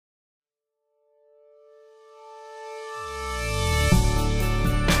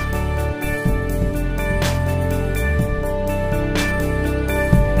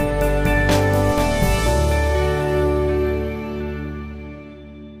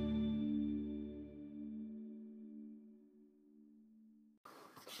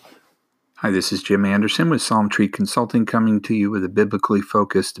Hi, this is Jim Anderson with Psalm Tree Consulting, coming to you with a biblically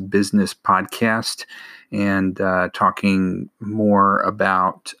focused business podcast and talking more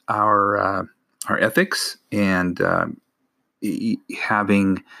about our ethics and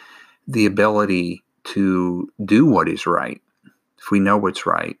having the ability to do what is right. If we know what's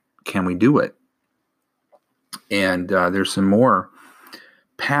right, can we do it? And there's some more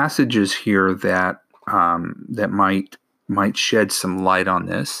passages here that might shed some light on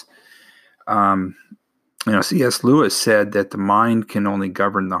this. C.S. Lewis said that the mind can only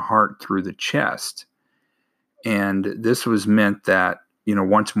govern the heart through the chest. And this was meant that,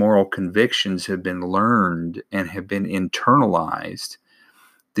 once moral convictions have been learned and have been internalized,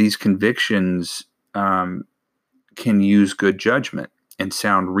 these convictions can use good judgment and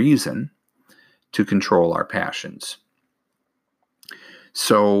sound reason to control our passions.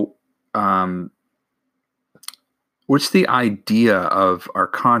 So, what's the idea of our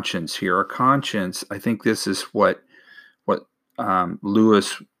conscience here? Our conscience, I think this is what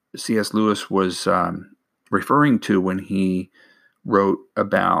C.S. Lewis was referring to when he wrote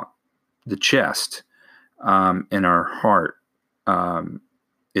about the chest and our heart.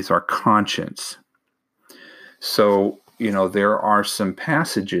 It's our conscience. So, there are some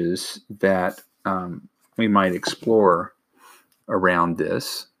passages that we might explore around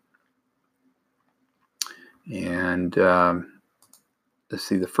this. And let's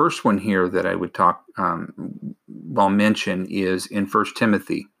see, the first one here that I would mention is in 1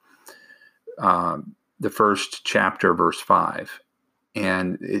 Timothy, the first chapter, verse 5.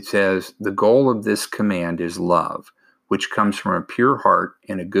 And it says, "The goal of this command is love, which comes from a pure heart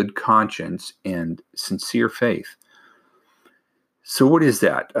and a good conscience and sincere faith." So what is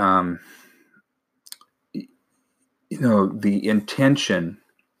that? The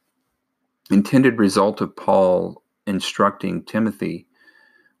intended result of Paul instructing Timothy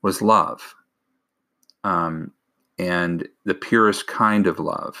was love, and the purest kind of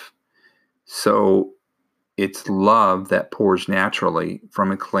love. So it's love that pours naturally from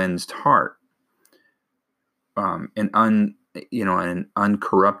a cleansed heart, an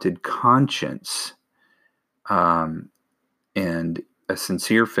uncorrupted conscience, and a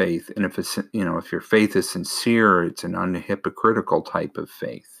sincere faith. And if your faith is sincere, it's an unhypocritical type of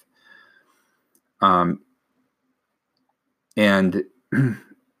faith. And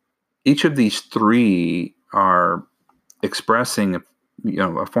each of these three are expressing a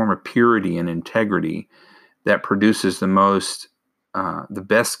form of purity and integrity that produces the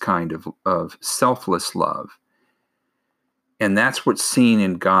best kind of selfless love. And that's what's seen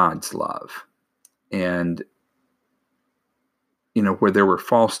in God's love. And, where there were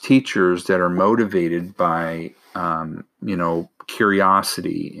false teachers that are motivated by,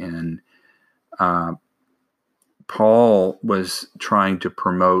 curiosity, and Paul was trying to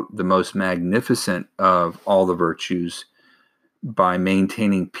promote the most magnificent of all the virtues by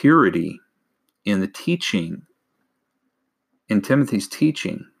maintaining purity in the teaching, in Timothy's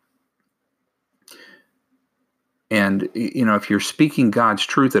teaching. And, if you're speaking God's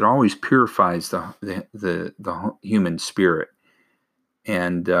truth, it always purifies the human spirit.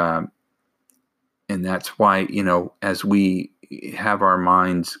 And that's why, as we have our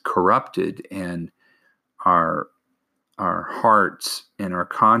minds corrupted and our hearts and our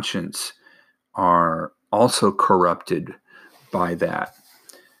conscience are also corrupted by that.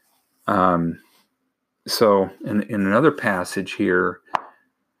 So in another passage here,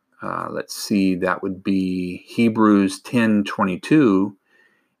 let's see, that would be Hebrews 10:22.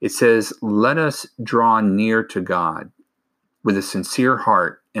 It says, "Let us draw near to God with a sincere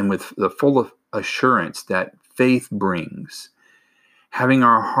heart and with the full assurance that faith brings, having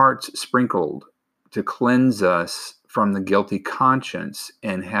our hearts sprinkled to cleanse us from the guilty conscience,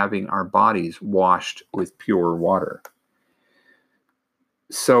 and having our bodies washed with pure water."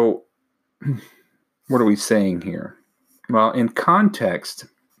 So, what are we saying here? Well, in the context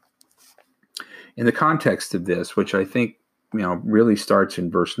of this, which I think really starts in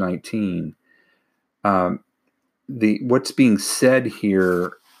verse 19, what's being said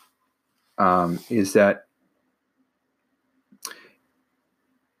here is that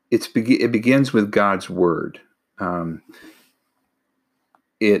it begins with God's word. That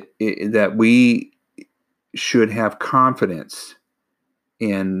we should have confidence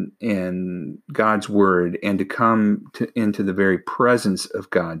in God's word, and to come into the very presence of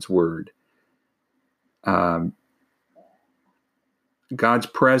God's word. God's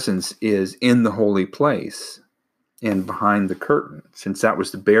presence is in the holy place and behind the curtain, since that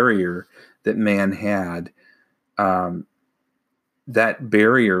was the barrier that man had. That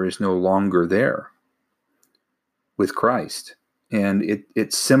barrier is no longer there with Christ. and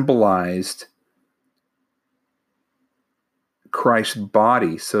it symbolized Christ's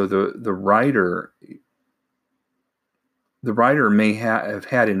body. So the writer may have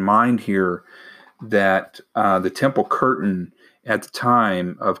had in mind here that the temple curtain at the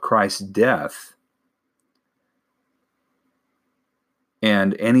time of Christ's death,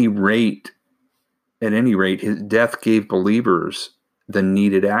 and at any rate, his death gave believers the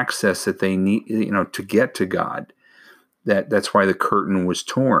needed access that they need, to get to God. That's why the curtain was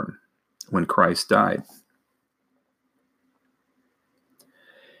torn when Christ died.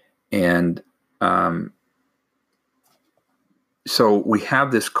 And so we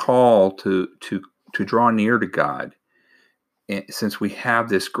have this call to draw near to God, since we have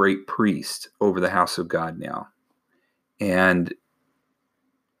this great priest over the house of God now, and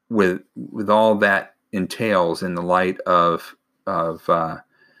with all that entails in the light of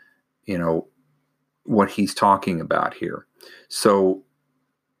what he's talking about here. So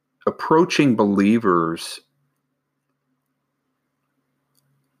approaching believers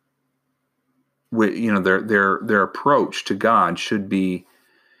with their approach to God should be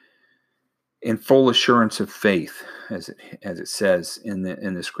in full assurance of faith, as it says in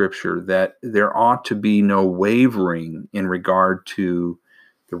the scripture, that there ought to be no wavering in regard to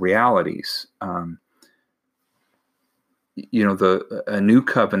the realities. A new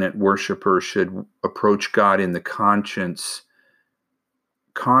covenant worshiper should approach God in the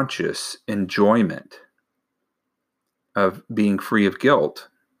conscious enjoyment of being free of guilt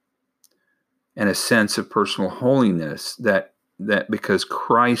and a sense of personal holiness that because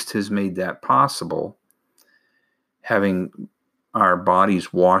Christ has made that possible, having our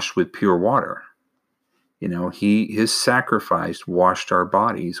bodies washed with pure water. His sacrifice washed our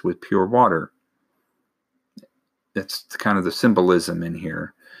bodies with pure water. That's kind of the symbolism in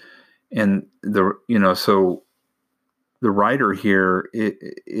here. And so the writer here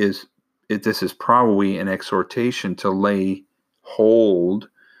this is probably an exhortation to lay hold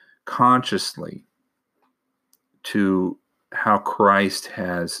consciously to how Christ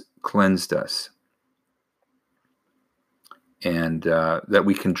has cleansed us, and that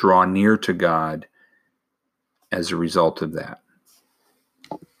we can draw near to God as a result of that.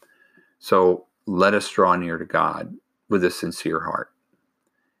 So let us draw near to God with a sincere heart,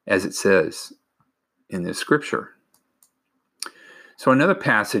 as it says in this scripture. So another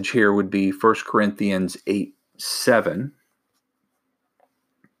passage here would be 1 Corinthians 8:7.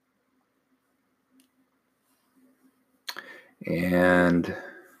 And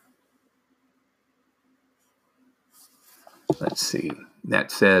let's see,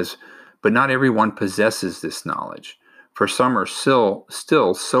 that says, but not everyone possesses this knowledge. For some are still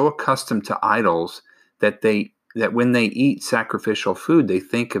so accustomed to idols that when they eat sacrificial food, they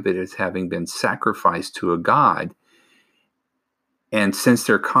think of it as having been sacrificed to a god. And since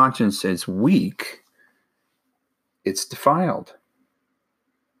their conscience is weak, it's defiled.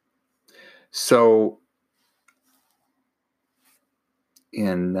 So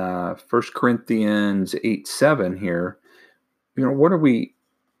in 1 Corinthians 8:7 here,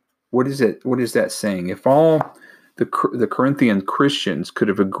 what is that saying? If all the Corinthian Christians could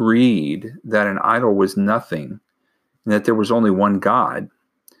have agreed that an idol was nothing and that there was only one God,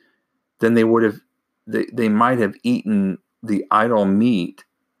 then they might have eaten the idol meat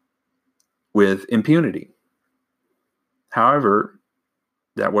with impunity. However,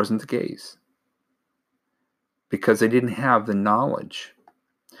 that wasn't the case, because they didn't have the knowledge.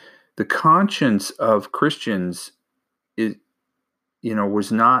 The conscience of Christians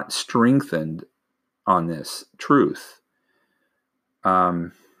was not strengthened on this truth.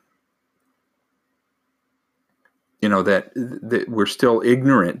 That we're still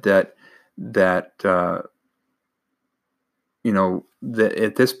ignorant that at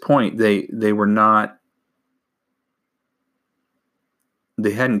this point they were not.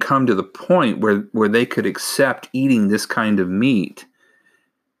 They hadn't come to the point where they could accept eating this kind of meat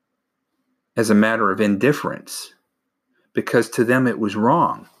as a matter of indifference, because to them it was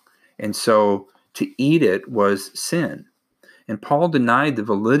wrong. And so to eat it was sin. And Paul denied the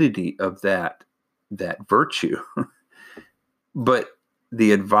validity of that virtue. But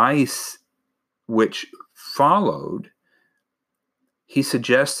the advice which followed, he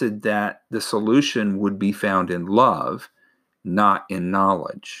suggested that the solution would be found in love, not in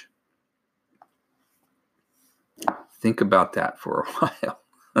knowledge. Think about that for a while.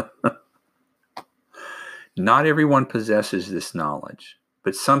 Not everyone possesses this knowledge,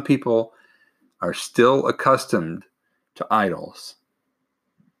 but some people are still accustomed to idols.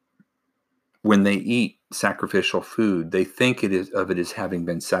 When they eat sacrificial food, they think of it as having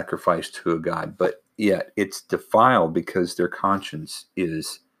been sacrificed to a god, but yet it's defiled because their conscience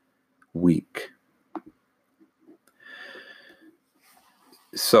is weak.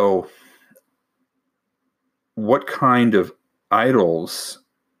 So, what kind of idols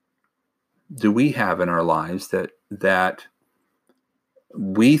do we have in our lives that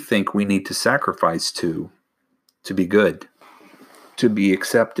we think we need to sacrifice to be good, to be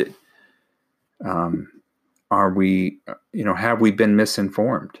accepted? Are we, have we been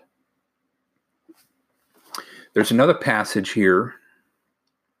misinformed? There's another passage here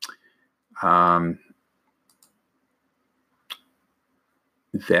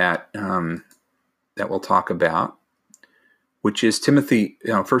that we'll talk about, which is 1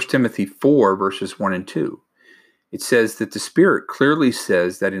 Timothy 4, verses 1 and 2. It says that the Spirit clearly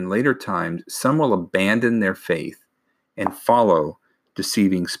says that in later times, some will abandon their faith and follow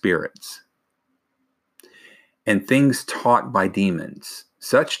deceiving spirits and things taught by demons.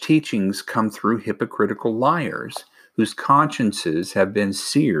 Such teachings come through hypocritical liars whose consciences have been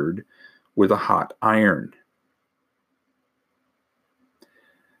seared with a hot iron.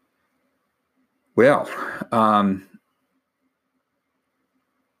 Well,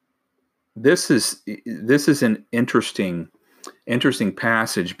 this is an interesting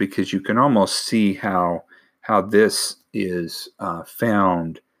passage, because you can almost see how this is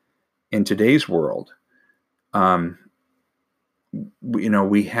found in today's world.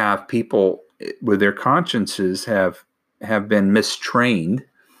 We have people with their consciences have been mistrained,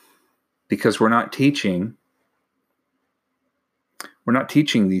 because we're not teaching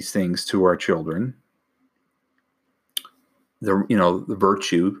these things to our children. The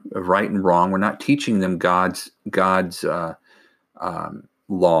virtue of right and wrong. We're not teaching them God's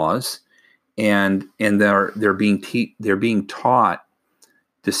laws, and they're being taught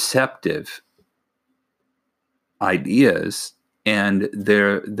deceptive ideas, and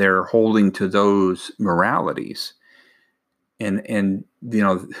they're holding to those moralities. And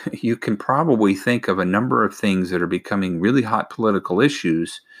you can probably think of a number of things that are becoming really hot political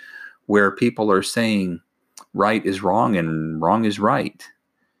issues, where people are saying right is wrong and wrong is right.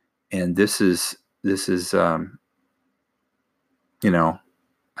 And this is I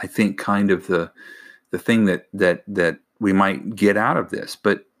think kind of the thing that we might get out of this.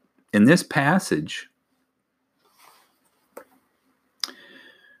 But in this passage,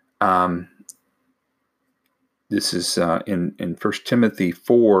 this is in 1 Timothy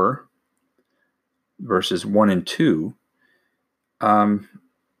 4, verses 1 and 2.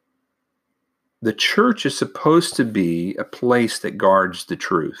 The church is supposed to be a place that guards the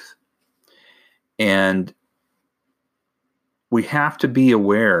truth. And we have to be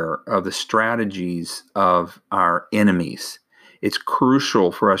aware of the strategies of our enemies. It's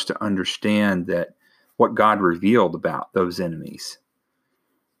crucial for us to understand that what God revealed about those enemies.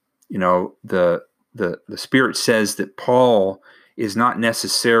 The Spirit says that Paul is not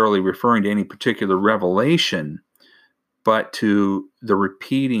necessarily referring to any particular revelation, but to the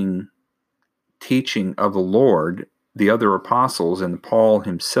repeating teaching of the Lord, the other apostles, and Paul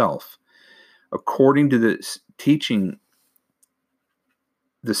himself. According to this teaching,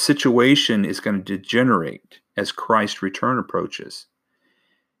 the situation is going to degenerate as Christ's return approaches.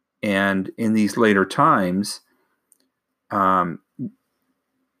 And in these later times,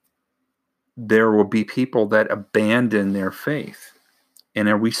 there will be people that abandon their faith. And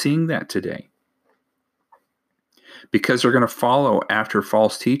are we seeing that today? Because they're going to follow after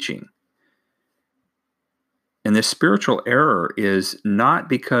false teaching. And this spiritual error is not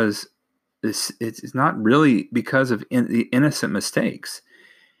because it's not really because of the innocent mistakes.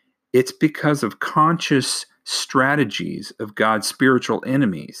 It's because of conscious strategies of God's spiritual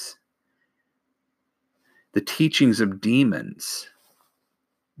enemies, the teachings of demons,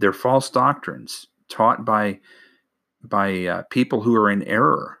 their false doctrines taught by people who are in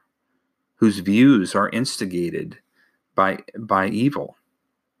error, whose views are instigated by evil.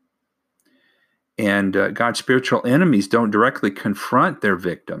 And God's spiritual enemies don't directly confront their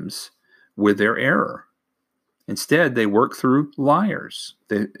victims with their error. Instead, they work through liars.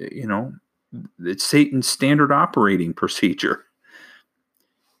 It's Satan's standard operating procedure.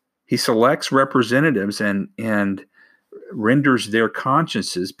 He selects representatives and renders their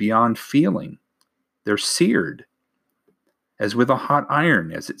consciences beyond feeling. They're seared, as with a hot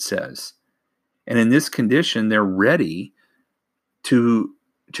iron, as it says. And in this condition, they're ready to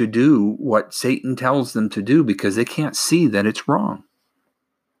do what Satan tells them to do, because they can't see that it's wrong.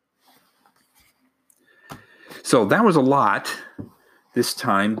 So that was a lot this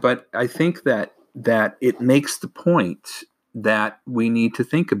time, but I think that it makes the point that we need to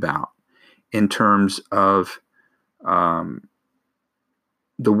think about in terms of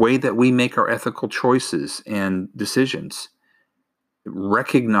the way that we make our ethical choices and decisions,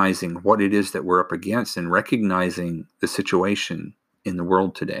 recognizing what it is that we're up against and recognizing the situation in the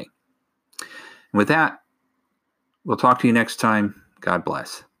world today. And with that, we'll talk to you next time. God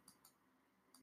bless.